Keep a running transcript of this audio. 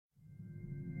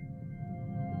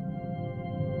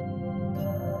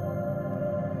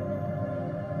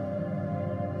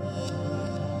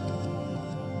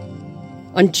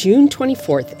On June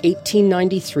 24,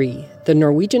 1893, the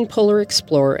Norwegian polar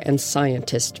explorer and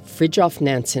scientist Fridtjof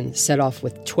Nansen set off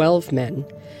with 12 men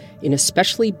in a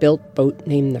specially built boat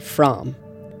named the Fram.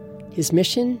 His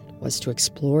mission was to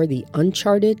explore the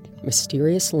uncharted,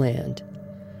 mysterious land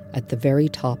at the very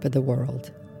top of the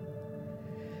world.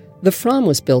 The Fram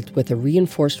was built with a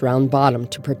reinforced round bottom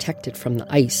to protect it from the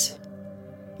ice.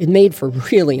 It made for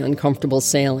really uncomfortable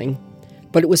sailing,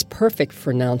 but it was perfect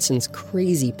for Nansen's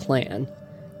crazy plan,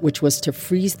 which was to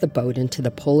freeze the boat into the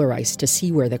polar ice to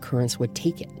see where the currents would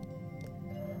take it.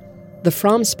 The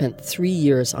Fram spent 3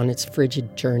 years on its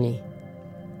frigid journey.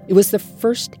 It was the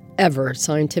first ever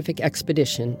scientific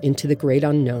expedition into the great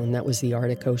unknown that was the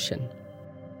Arctic Ocean.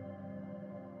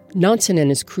 Nansen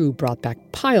and his crew brought back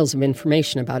piles of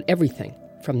information about everything,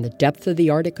 from the depth of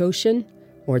the Arctic Ocean,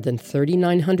 more than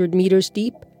 3,900 meters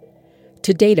deep,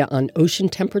 to data on ocean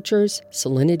temperatures,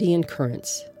 salinity, and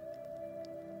currents.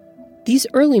 These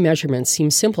early measurements seem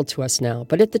simple to us now,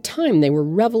 but at the time they were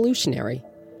revolutionary.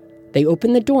 They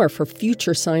opened the door for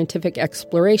future scientific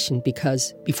exploration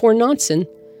because, before Nansen,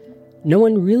 no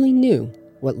one really knew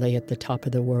what lay at the top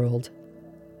of the world.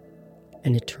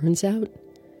 And it turns out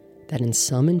that in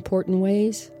some important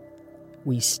ways,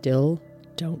 we still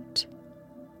don't.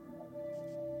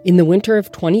 In the winter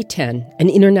of 2010, an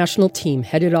international team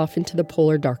headed off into the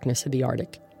polar darkness of the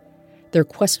Arctic. Their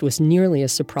quest was nearly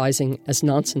as surprising as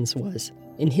Nansen's was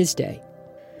in his day.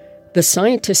 The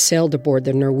scientists sailed aboard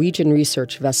the Norwegian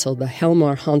research vessel, the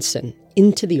Helmar Hansen,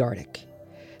 into the Arctic.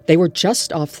 They were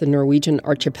just off the Norwegian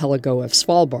archipelago of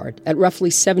Svalbard at roughly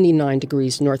 79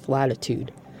 degrees north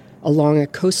latitude, along a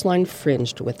coastline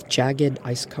fringed with jagged,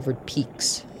 ice-covered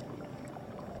peaks.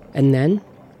 And then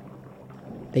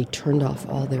they turned off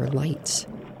all their lights.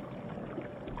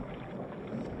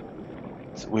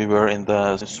 We were in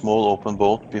the small open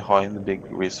boat behind the big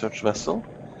research vessel.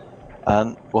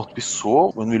 And what we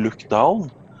saw when we looked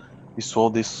down, we saw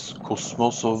this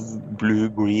cosmos of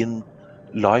blue-green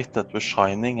light that was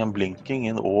shining and blinking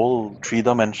in all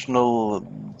three-dimensional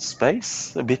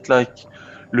space. A bit like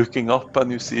looking up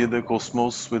and you see the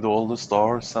cosmos with all the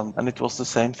stars. And it was the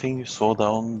same thing you saw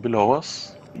down below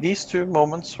us. These two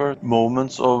moments were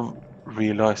moments of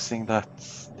realizing that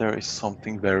there is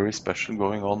something very special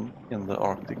going on in the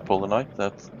Arctic polar night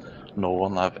that no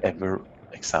one have ever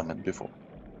examined before.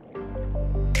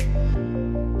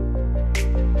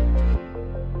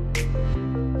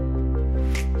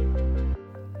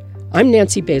 I'm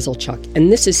Nancy Bazalchuk,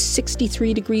 and this is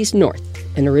 63 Degrees North,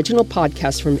 an original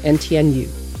podcast from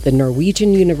NTNU, the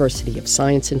Norwegian University of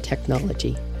Science and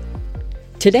Technology.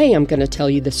 Today I'm going to tell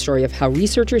you the story of how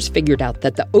researchers figured out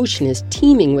that the ocean is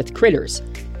teeming with critters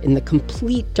in the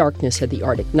complete darkness of the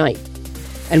Arctic night,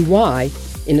 and why,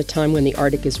 in a time when the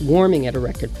Arctic is warming at a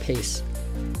record pace,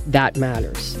 that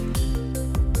matters.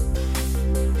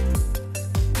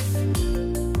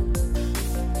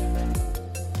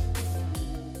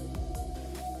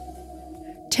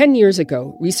 Ten years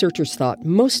ago, researchers thought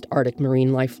most Arctic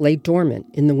marine life lay dormant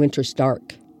in the winter's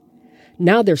dark.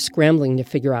 Now they're scrambling to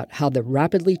figure out how the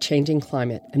rapidly changing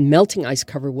climate and melting ice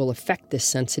cover will affect this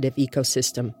sensitive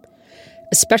ecosystem,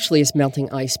 especially as melting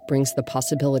ice brings the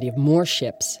possibility of more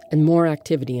ships and more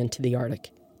activity into the Arctic,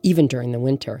 even during the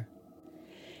winter.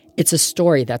 It's a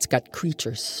story that's got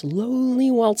creatures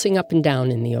slowly waltzing up and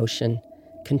down in the ocean,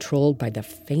 controlled by the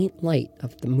faint light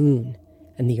of the moon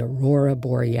and the aurora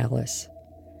borealis.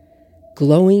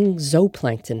 Glowing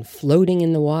zooplankton floating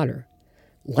in the water,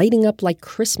 lighting up like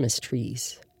Christmas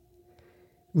trees.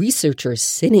 Researchers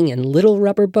sitting in little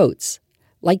rubber boats,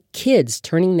 like kids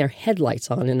turning their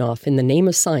headlights on and off in the name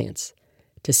of science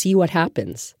to see what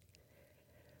happens.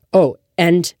 Oh,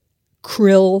 and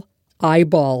krill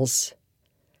eyeballs.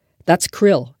 That's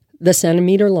krill, the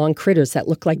centimeter-long critters that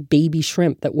look like baby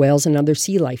shrimp that whales and other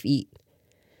sea life eat.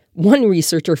 One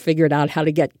researcher figured out how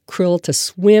to get krill to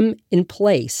swim in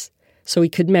place so he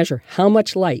could measure how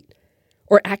much light,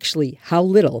 or actually how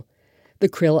little, the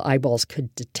krill eyeballs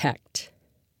could detect.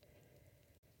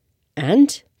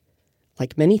 And,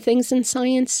 like many things in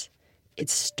science, it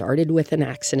started with an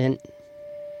accident.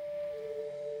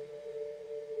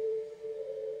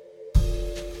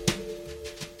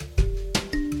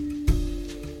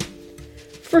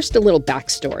 First, a little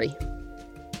backstory.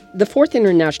 The Fourth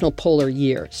International Polar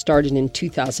Year started in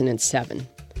 2007.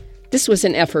 This was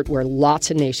an effort where lots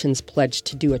of nations pledged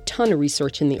to do a ton of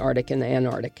research in the Arctic and the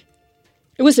Antarctic.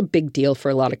 It was a big deal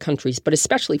for a lot of countries, but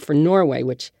especially for Norway,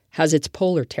 which has its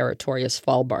polar territory as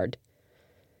Svalbard.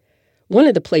 One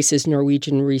of the places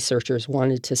Norwegian researchers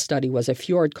wanted to study was a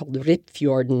fjord called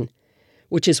Rippfjorden,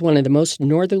 which is one of the most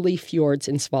northerly fjords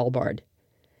in Svalbard.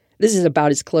 This is about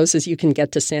as close as you can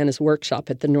get to Santa's workshop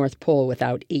at the North Pole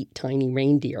without 8 tiny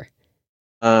reindeer.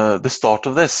 The start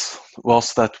of this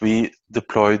was that we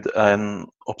deployed an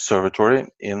observatory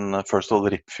in, first of all,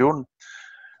 Rippfjorden,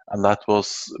 and that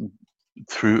was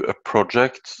through a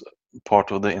project,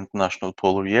 part of the International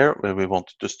Polar Year, where we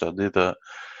wanted to study the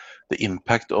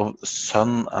impact of the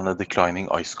sun and a declining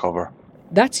ice cover.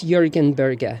 That's Jørgen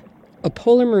Berge, a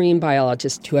polar marine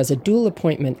biologist who has a dual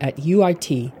appointment at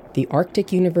UiT, the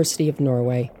Arctic University of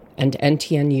Norway, and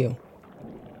NTNU.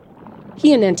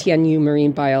 He and NTNU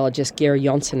marine biologist Geir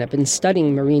Jonsson have been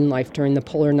studying marine life during the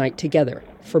polar night together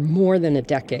for more than a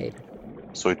decade.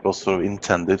 So it was sort of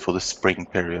intended for the spring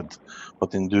period.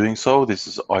 But in doing so, this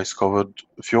is ice-covered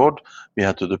fjord, we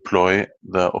had to deploy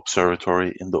the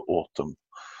observatory in the autumn.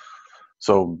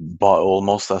 So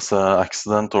almost as an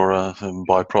accident or a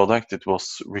byproduct, it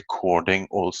was recording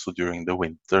also during the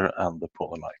winter and the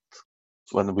polar night.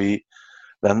 When we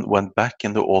then went back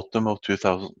in the autumn of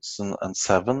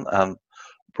 2007 and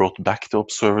brought back the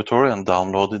observatory and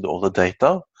downloaded all the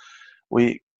data,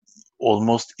 we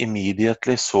almost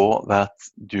immediately saw that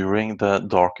during the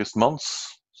darkest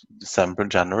months, December,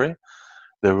 January,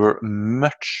 there were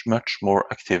much more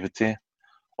activity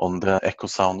on the echo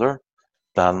sounder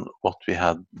than what we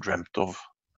had dreamt of.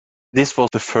 This was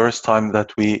the first time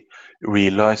that we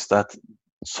realized that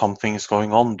something is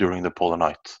going on during the polar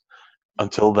night.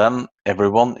 Until then,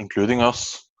 everyone, including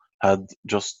us, had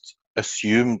just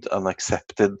assumed and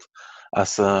accepted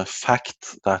as a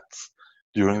fact that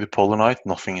during the polar night,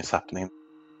 nothing is happening.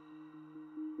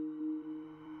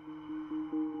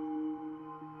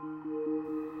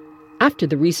 After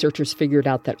the researchers figured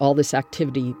out that all this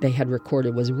activity they had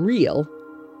recorded was real,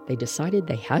 they decided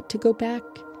they had to go back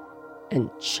and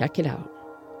check it out.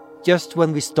 Just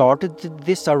when we started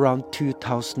this around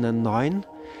 2009,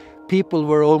 people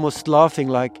were almost laughing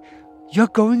like, "You're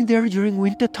going there during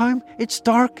wintertime? It's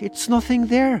dark, it's nothing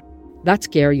there." That's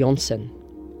Geir Jonsson.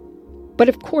 But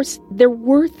of course, there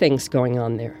were things going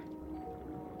on there.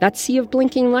 That sea of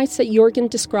blinking lights that Jørgen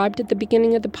described at the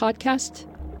beginning of the podcast,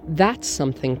 that's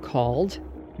something called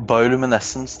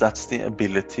bioluminescence. That's the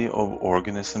ability of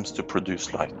organisms to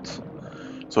produce light.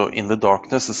 So in the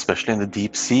darkness, especially in the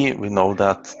deep sea, we know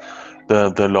that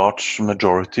the large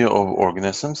majority of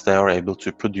organisms, they are able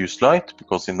to produce light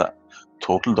because in the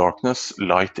total darkness,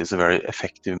 light is a very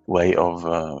effective way of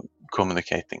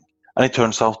communicating. And it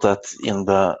turns out that in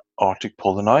the Arctic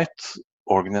polar night,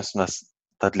 organisms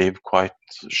that live quite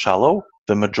shallow,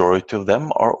 the majority of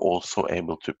them are also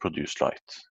able to produce light.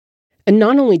 And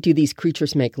not only do these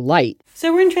creatures make light.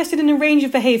 So we're interested in a range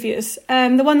of behaviours.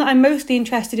 The one that I'm mostly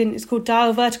interested in is called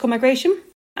diel vertical migration.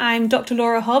 I'm Dr.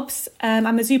 Laura Hobbs.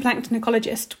 I'm a zooplankton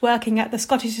ecologist working at the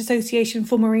Scottish Association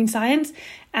for Marine Science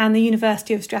and the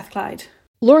University of Strathclyde.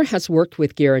 Laura has worked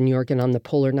with Geir and Jørgen on the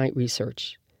polar night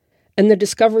research. And the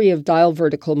discovery of diel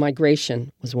vertical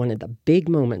migration was one of the big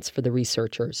moments for the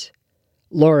researchers.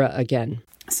 Laura again.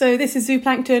 So this is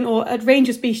zooplankton, or a range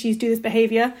of species do this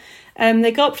behaviour.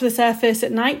 They go up to the surface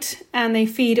at night and they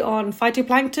feed on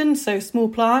phytoplankton, so small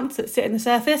plants that sit in the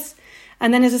surface.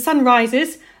 And then as the sun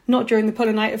rises, not during the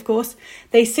polar night of course,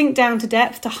 they sink down to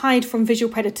depth to hide from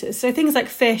visual predators. So things like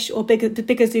fish or bigger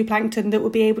zooplankton that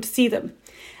will be able to see them.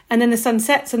 And then the sun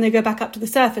sets and they go back up to the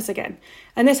surface again.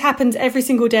 And this happens every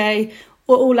single day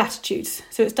or all latitudes.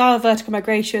 So it's diel vertical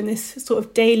migration, this sort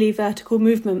of daily vertical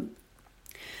movement.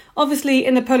 Obviously,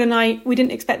 in the polar night, we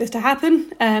didn't expect this to happen.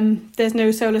 There's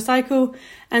no solar cycle.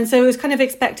 And so it was kind of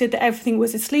expected that everything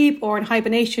was asleep or in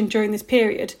hibernation during this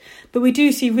period. But we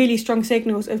do see really strong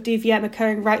signals of DVM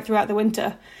occurring right throughout the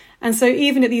winter. And so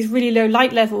even at these really low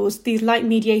light levels, these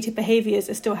light-mediated behaviours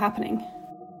are still happening.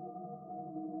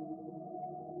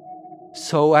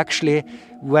 So actually,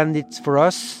 when it's for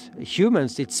us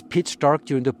humans, it's pitch dark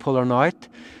during the polar night,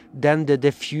 then the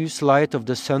diffuse light of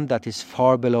the sun that is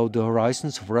far below the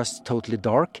horizon, so for us totally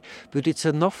dark, but it's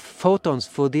enough photons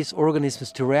for these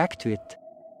organisms to react to it.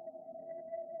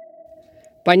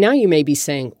 By now you may be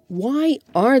saying, why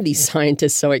are these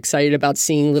scientists so excited about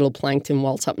seeing little plankton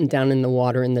waltz up and down in the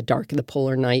water in the dark of the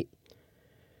polar night?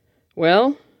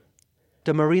 Well,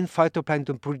 the marine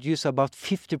phytoplankton produce about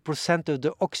 50% of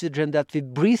the oxygen that we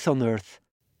breathe on Earth.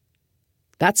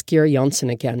 That's Geir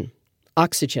Jonsson again.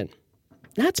 Oxygen.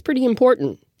 That's pretty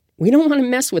important. We don't want to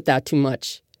mess with that too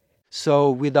much.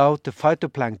 So without the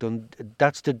phytoplankton,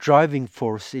 that's the driving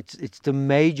force. It's the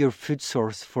major food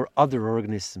source for other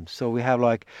organisms. So we have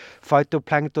like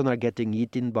phytoplankton are getting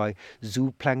eaten by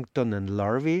zooplankton and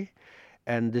larvae.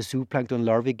 And the zooplankton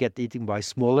larvae get eaten by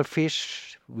smaller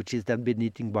fish, which is then been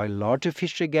eaten by larger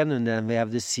fish again. And then we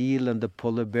have the seal and the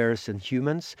polar bears and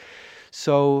humans.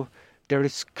 So there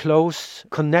is close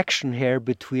connection here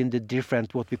between the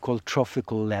different what we call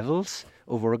trophical levels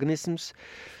of organisms,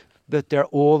 but they're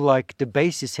all like the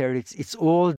basis here, it's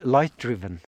all light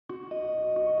driven.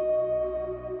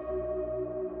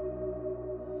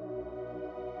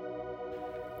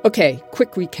 Okay,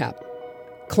 quick recap.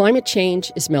 Climate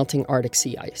change is melting Arctic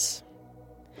sea ice.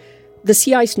 The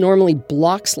sea ice normally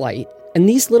blocks light, and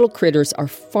these little critters are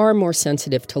far more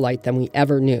sensitive to light than we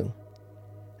ever knew.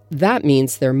 That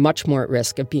means they're much more at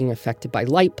risk of being affected by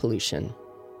light pollution.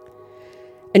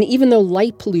 And even though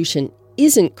light pollution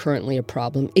isn't currently a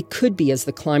problem, it could be as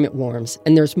the climate warms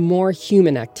and there's more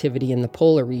human activity in the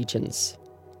polar regions.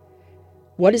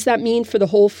 What does that mean for the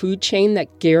whole food chain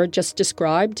that Gerard just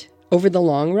described over the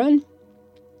long run?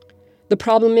 The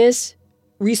problem is,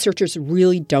 researchers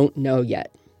really don't know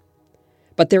yet.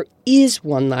 But there is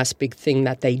one last big thing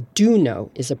that they do know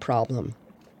is a problem.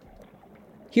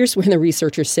 Here's when the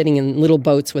researchers sitting in little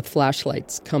boats with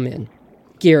flashlights come in.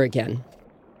 Gear again.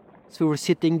 So we're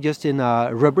sitting just in a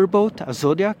rubber boat, a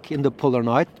Zodiac, in the polar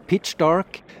night, pitch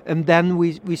dark. And then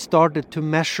we started to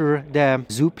measure the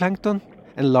zooplankton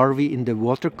and larvae in the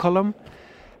water column.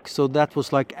 So that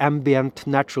was like ambient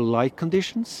natural light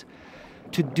conditions.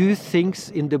 To do things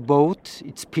in the boat,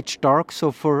 it's pitch dark.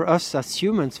 So for us as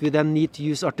humans, we then need to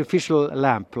use artificial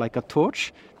lamp, like a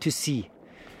torch, to see.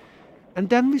 And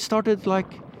then we started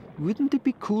like, wouldn't it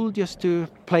be cool just to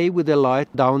play with the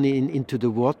light down into the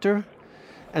water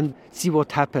and see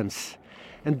what happens?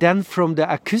 And then from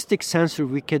the acoustic sensor,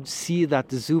 we could see that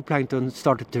the zooplankton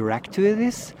started to react to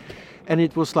this. And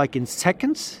it was like in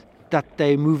seconds that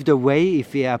they moved away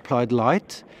if we applied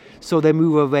light. So they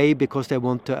move away because they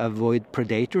want to avoid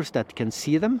predators that can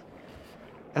see them.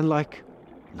 And like,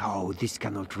 no, this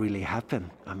cannot really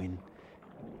happen. I mean,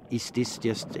 is this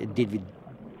just, did we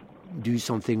do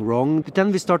something wrong? But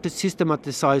then we started to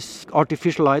systematize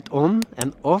artificial light on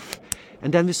and off.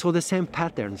 And then we saw the same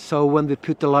pattern. So when we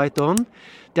put the light on,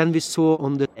 then we saw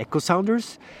on the echo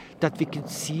sounders that we could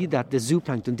see that the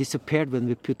zooplankton disappeared when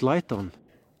we put light on.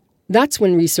 That's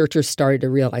when researchers started to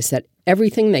realize that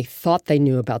everything they thought they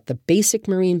knew about the basic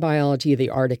marine biology of the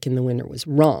Arctic in the winter was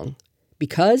wrong,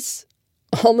 because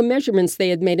all the measurements they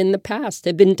had made in the past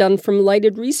had been done from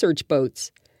lighted research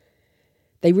boats.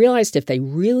 They realized if they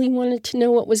really wanted to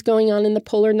know what was going on in the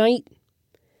polar night,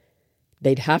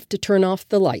 they'd have to turn off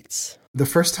the lights. The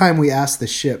first time we asked the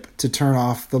ship to turn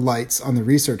off the lights on the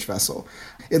research vessel,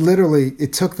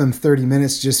 it took them 30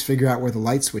 minutes to just figure out where the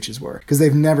light switches were, because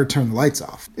they've never turned the lights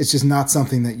off. It's just not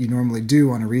something that you normally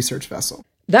do on a research vessel.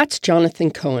 That's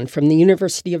Jonathan Cohen from the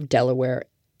University of Delaware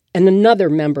and another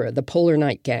member of the Polar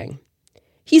Night Gang.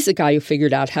 He's the guy who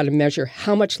figured out how to measure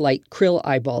how much light krill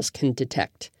eyeballs can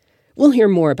detect. We'll hear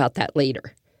more about that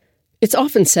later. It's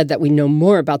often said that we know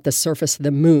more about the surface of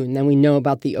the moon than we know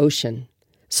about the ocean.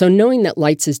 So knowing that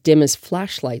lights as dim as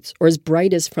flashlights or as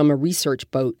bright as from a research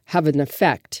boat have an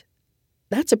effect,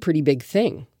 that's a pretty big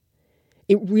thing.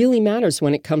 It really matters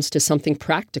when it comes to something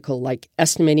practical like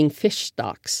estimating fish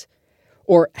stocks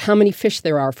or how many fish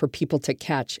there are for people to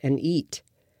catch and eat.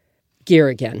 Gear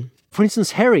again. For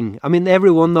instance, herring. I mean,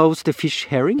 everyone knows the fish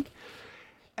herring.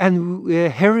 And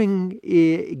herring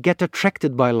get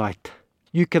attracted by light.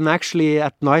 You can actually,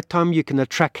 at nighttime, you can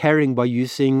attract herring by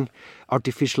using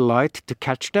artificial light to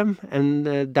catch them.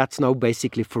 And that's now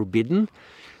basically forbidden.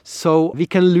 So we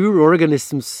can lure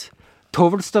organisms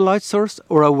towards the light source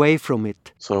or away from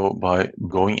it. So by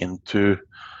going into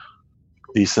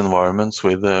these environments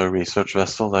with a research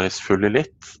vessel that is fully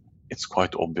lit, it's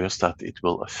quite obvious that it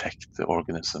will affect the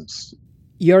organisms.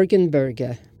 Jørgen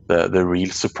Berge. The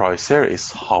real surprise here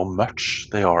is how much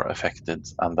they are affected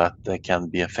and that they can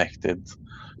be affected.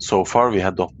 So far, we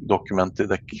had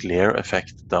documented a clear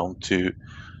effect down to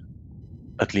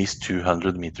at least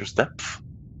 200 meters depth,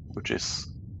 which is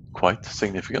quite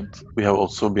significant. We have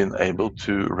also been able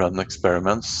to run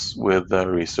experiments with a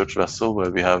research vessel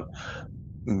where we have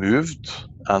moved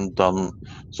and done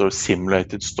sort of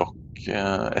simulated stock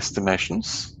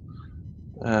estimations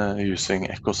using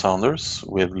echo sounders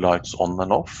with lights on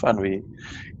and off, and we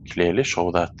clearly show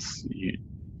that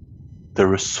the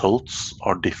results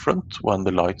are different when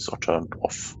the lights are turned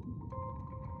off.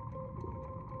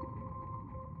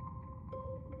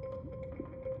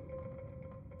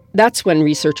 That's when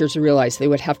researchers realized they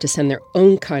would have to send their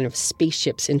own kind of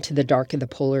spaceships into the dark of the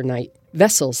polar night,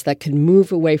 vessels that could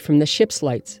move away from the ship's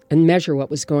lights and measure what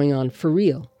was going on for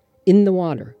real, in the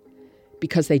water,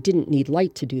 because they didn't need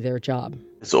light to do their job.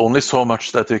 It's only so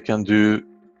much that you can do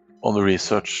on a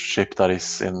research ship that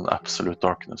is in absolute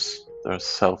darkness.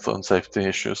 There's health and safety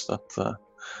issues that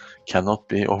cannot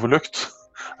be overlooked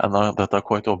and that are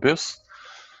quite obvious.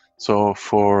 So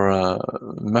for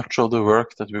much of the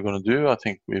work that we're going to do, I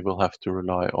think we will have to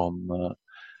rely on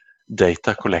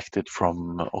data collected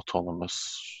from autonomous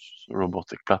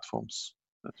robotic platforms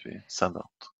that we send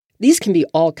out. These can be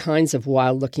all kinds of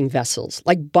wild-looking vessels,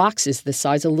 like boxes the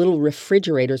size of little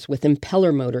refrigerators with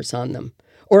impeller motors on them,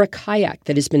 or a kayak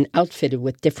that has been outfitted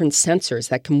with different sensors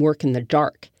that can work in the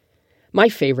dark. My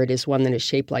favorite is one that is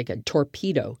shaped like a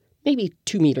torpedo, maybe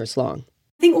 2 meters long.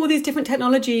 I think all these different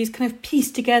technologies kind of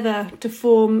piece together to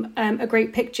form a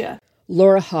great picture.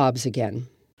 Laura Hobbs again.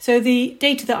 So the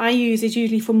data that I use is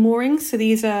usually for moorings. So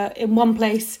these are in one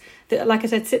place that, like I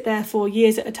said, sit there for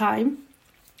years at a time.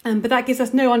 But that gives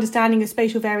us no understanding of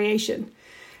spatial variation.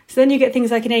 So then you get things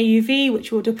like an AUV,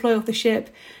 which will deploy off the ship,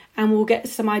 and we'll get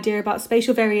some idea about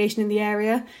spatial variation in the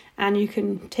area. And you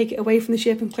can take it away from the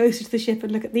ship and closer to the ship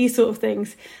and look at these sort of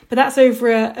things. But that's over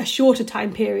a shorter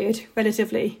time period,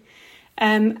 relatively.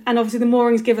 And obviously the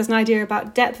moorings give us an idea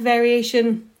about depth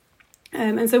variation.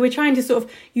 And so we're trying to sort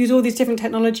of use all these different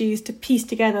technologies to piece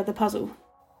together the puzzle.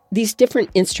 These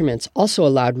different instruments also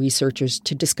allowed researchers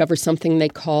to discover something they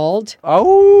called...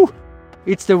 Oh,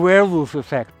 it's the werewolf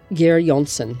effect. Geir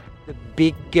Jonsson. The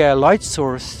big light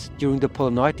source during the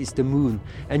polar night is the moon.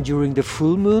 And during the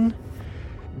full moon,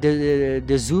 the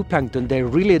zooplankton, they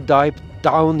really dive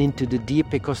down into the deep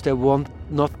because they want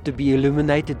not to be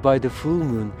illuminated by the full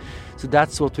moon. So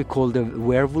that's what we call the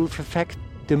werewolf effect.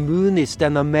 The moon is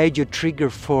then a major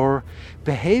trigger for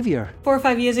behavior. 4 or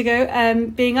 5 years ago,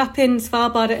 being up in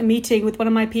Svalbard at a meeting with one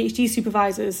of my PhD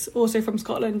supervisors, also from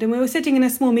Scotland, and we were sitting in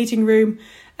a small meeting room.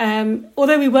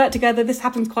 Although we work together, this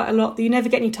happens quite a lot, that you never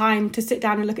get any time to sit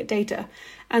down and look at data.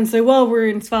 And so while we were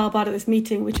in Svalbard at this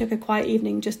meeting, we took a quiet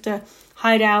evening just to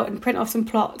hide out and print off some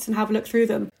plots and have a look through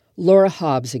them. Laura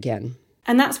Hobbs again.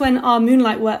 And that's when our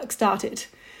moonlight work started.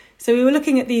 So we were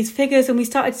looking at these figures and we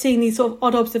started seeing these sort of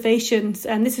odd observations,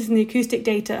 and this is in the acoustic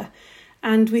data.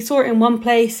 And we saw it in one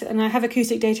place, and I have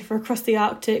acoustic data for across the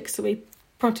Arctic, so we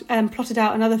plotted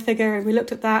out another figure and we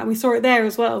looked at that and we saw it there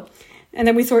as well. And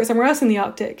then we saw it somewhere else in the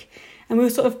Arctic. And we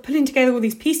were sort of putting together all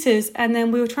these pieces, and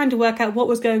then we were trying to work out what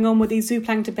was going on with these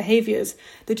zooplankton behaviours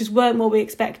that just weren't what we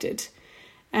expected.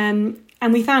 And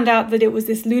we found out that it was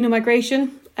this lunar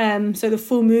migration. So the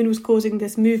full moon was causing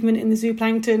this movement in the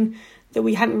zooplankton that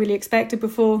we hadn't really expected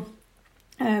before.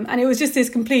 And it was just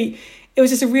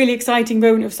a really exciting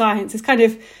moment of science. It's kind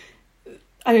of,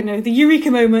 I don't know, the eureka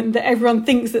moment that everyone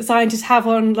thinks that scientists have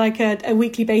on like a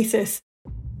weekly basis.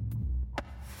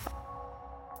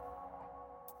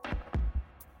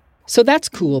 So that's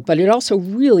cool, but it also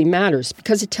really matters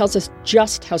because it tells us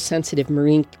just how sensitive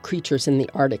marine creatures in the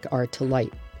Arctic are to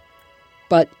light.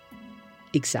 But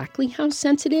exactly how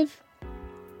sensitive?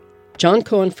 John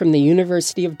Cohen from the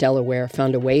University of Delaware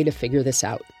found a way to figure this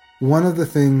out. One of the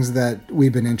things that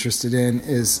we've been interested in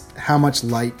is how much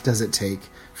light does it take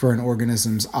for an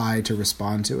organism's eye to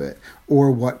respond to it, or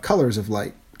what colors of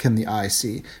light can the eye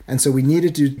see. And so we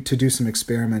needed to do some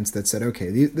experiments that said, okay,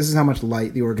 this is how much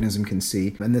light the organism can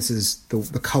see, and this is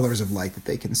the colors of light that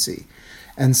they can see.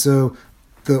 And so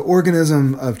the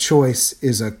organism of choice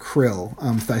is a krill,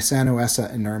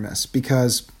 Thysanoessa inermis,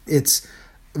 because it's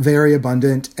very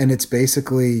abundant and it's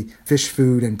basically fish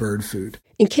food and bird food.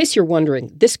 In case you're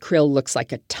wondering, this krill looks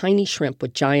like a tiny shrimp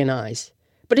with giant eyes,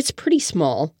 but it's pretty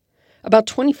small, about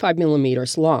 25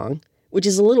 millimeters long, which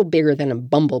is a little bigger than a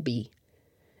bumblebee.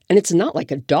 And it's not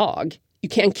like a dog. You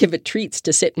can't give it treats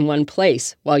to sit in one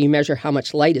place while you measure how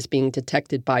much light is being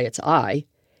detected by its eye.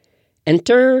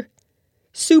 Enter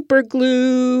super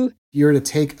glue. You were to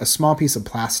take a small piece of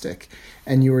plastic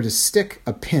and you were to stick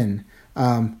a pin,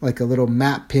 like a little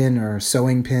map pin or a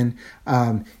sewing pin,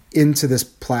 into this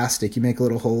plastic. You make a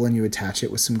little hole and you attach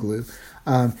it with some glue.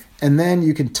 And then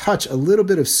you can touch a little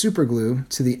bit of super glue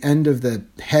to the end of the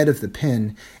head of the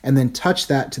pin and then touch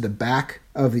that to the back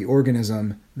of the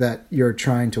organism that you're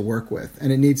trying to work with.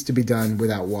 And it needs to be done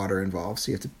without water involved.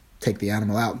 So you have to take the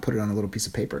animal out and put it on a little piece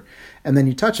of paper. And then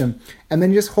you touch them, and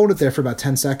then you just hold it there for about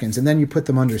 10 seconds. And then you put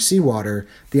them under seawater.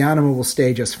 The animal will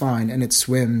stay just fine, and it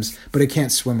swims, but it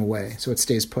can't swim away, so it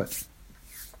stays put.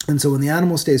 And so when the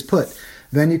animal stays put,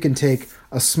 then you can take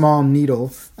a small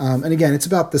needle, and again, it's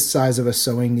about the size of a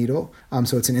sewing needle,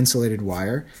 so it's an insulated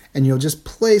wire, and you'll just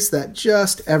place that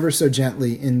just ever so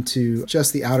gently into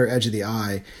just the outer edge of the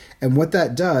eye. And what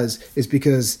that does is,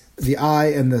 because the eye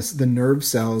and the nerve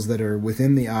cells that are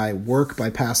within the eye work by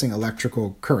passing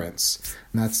electrical currents,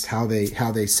 and that's how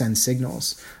they send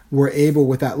signals, we're able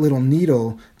with that little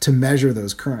needle to measure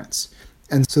those currents.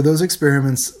 And so those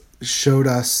experiments showed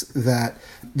us that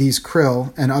these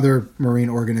krill and other marine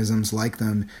organisms like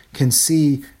them can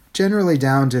see generally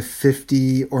down to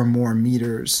 50 or more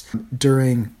meters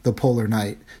during the polar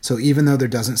night. So even though there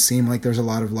doesn't seem like there's a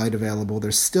lot of light available,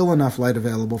 there's still enough light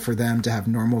available for them to have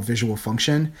normal visual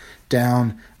function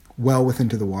down well within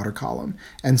the water column.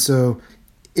 And so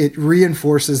it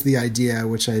reinforces the idea,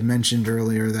 which I mentioned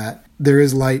earlier, that there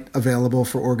is light available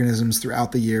for organisms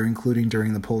throughout the year, including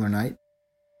during the polar night.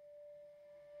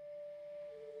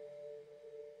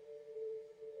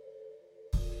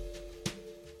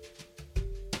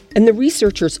 And the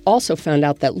researchers also found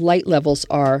out that light levels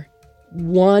are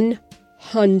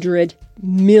 100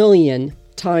 million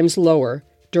times lower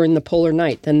during the polar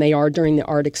night than they are during the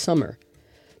Arctic summer.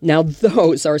 Now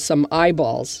those are some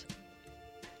eyeballs.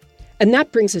 And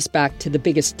that brings us back to the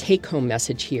biggest take-home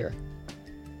message here.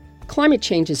 Climate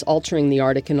change is altering the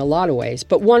Arctic in a lot of ways,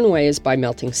 but one way is by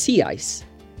melting sea ice.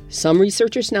 Some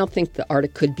researchers now think the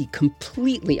Arctic could be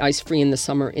completely ice-free in the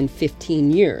summer in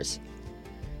 15 years.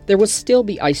 There will still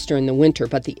be ice during the winter,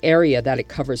 but the area that it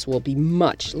covers will be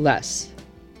much less.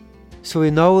 So we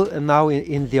know now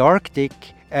in the Arctic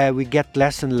we get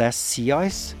less and less sea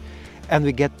ice, and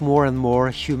we get more and more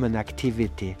human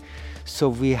activity. So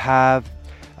we have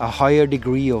a higher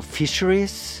degree of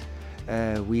fisheries,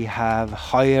 we have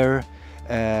higher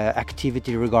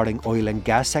activity regarding oil and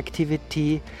gas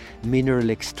activity, mineral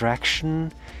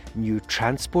extraction, new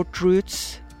transport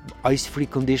routes, ice-free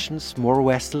conditions, more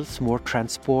vessels, more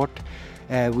transport.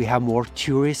 We have more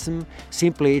tourism.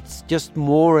 Simply, it's just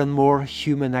more and more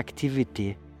human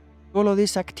activity. All of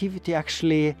this activity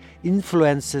actually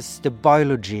influences the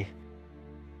biology.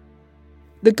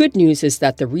 The good news is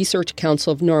that the Research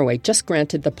Council of Norway just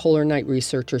granted the Polar Night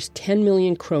researchers 10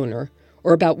 million kroner,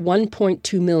 or about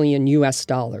 $1.2 million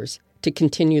to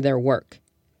continue their work.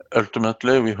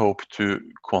 Ultimately, we hope to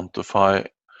quantify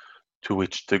to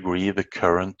which degree the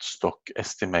current stock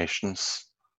estimations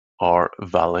are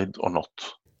valid or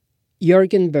not.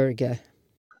 Jørgen Berge.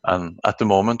 And at the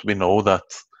moment, we know that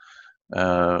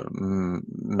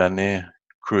many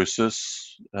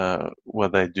cruises, where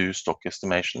they do stock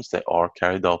estimations, they are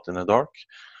carried out in the dark.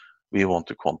 We want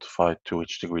to quantify to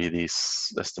which degree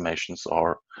these estimations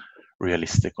are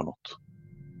realistic or not.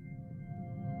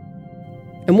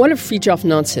 And what of Fridtjof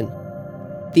Nansen,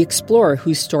 the explorer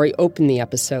whose story opened the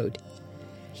episode?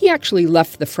 He actually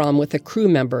left the Fram with a crew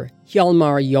member,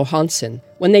 Hjalmar Johansen,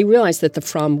 when they realized that the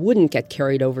Fram wouldn't get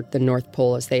carried over to the North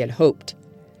Pole as they had hoped.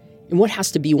 In what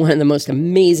has to be one of the most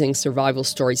amazing survival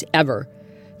stories ever,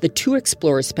 the two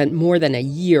explorers spent more than a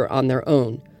year on their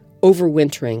own,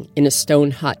 overwintering in a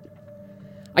stone hut.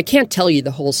 I can't tell you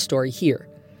the whole story here,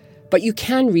 but you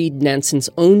can read Nansen's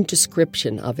own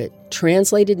description of it,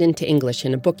 translated into English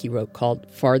in a book he wrote called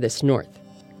Farthest North.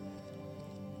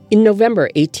 In November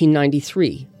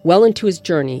 1893, well into his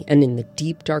journey and in the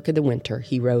deep dark of the winter,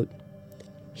 he wrote,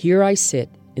 "Here I sit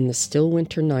in the still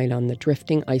winter night on the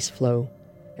drifting ice floe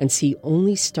and see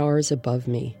only stars above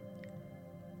me.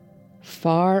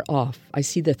 Far off, I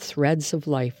see the threads of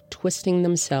life twisting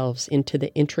themselves into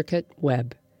the intricate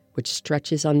web which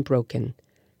stretches unbroken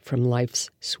from life's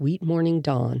sweet morning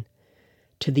dawn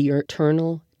to the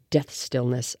eternal death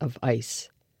stillness of ice."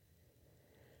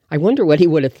 I wonder what he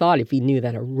would have thought if he knew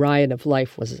that a riot of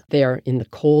life was there in the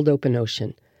cold open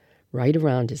ocean, right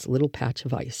around his little patch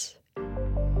of ice.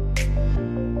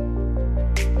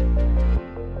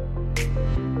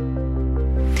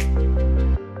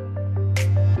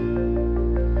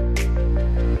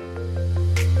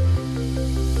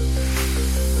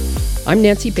 I'm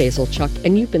Nancy Basilchuk,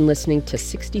 and you've been listening to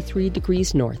 63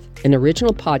 Degrees North, an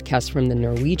original podcast from the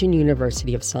Norwegian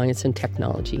University of Science and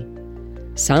Technology.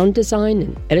 Sound design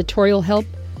and editorial help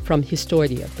from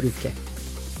Historiebruket.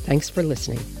 Thanks for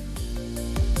listening.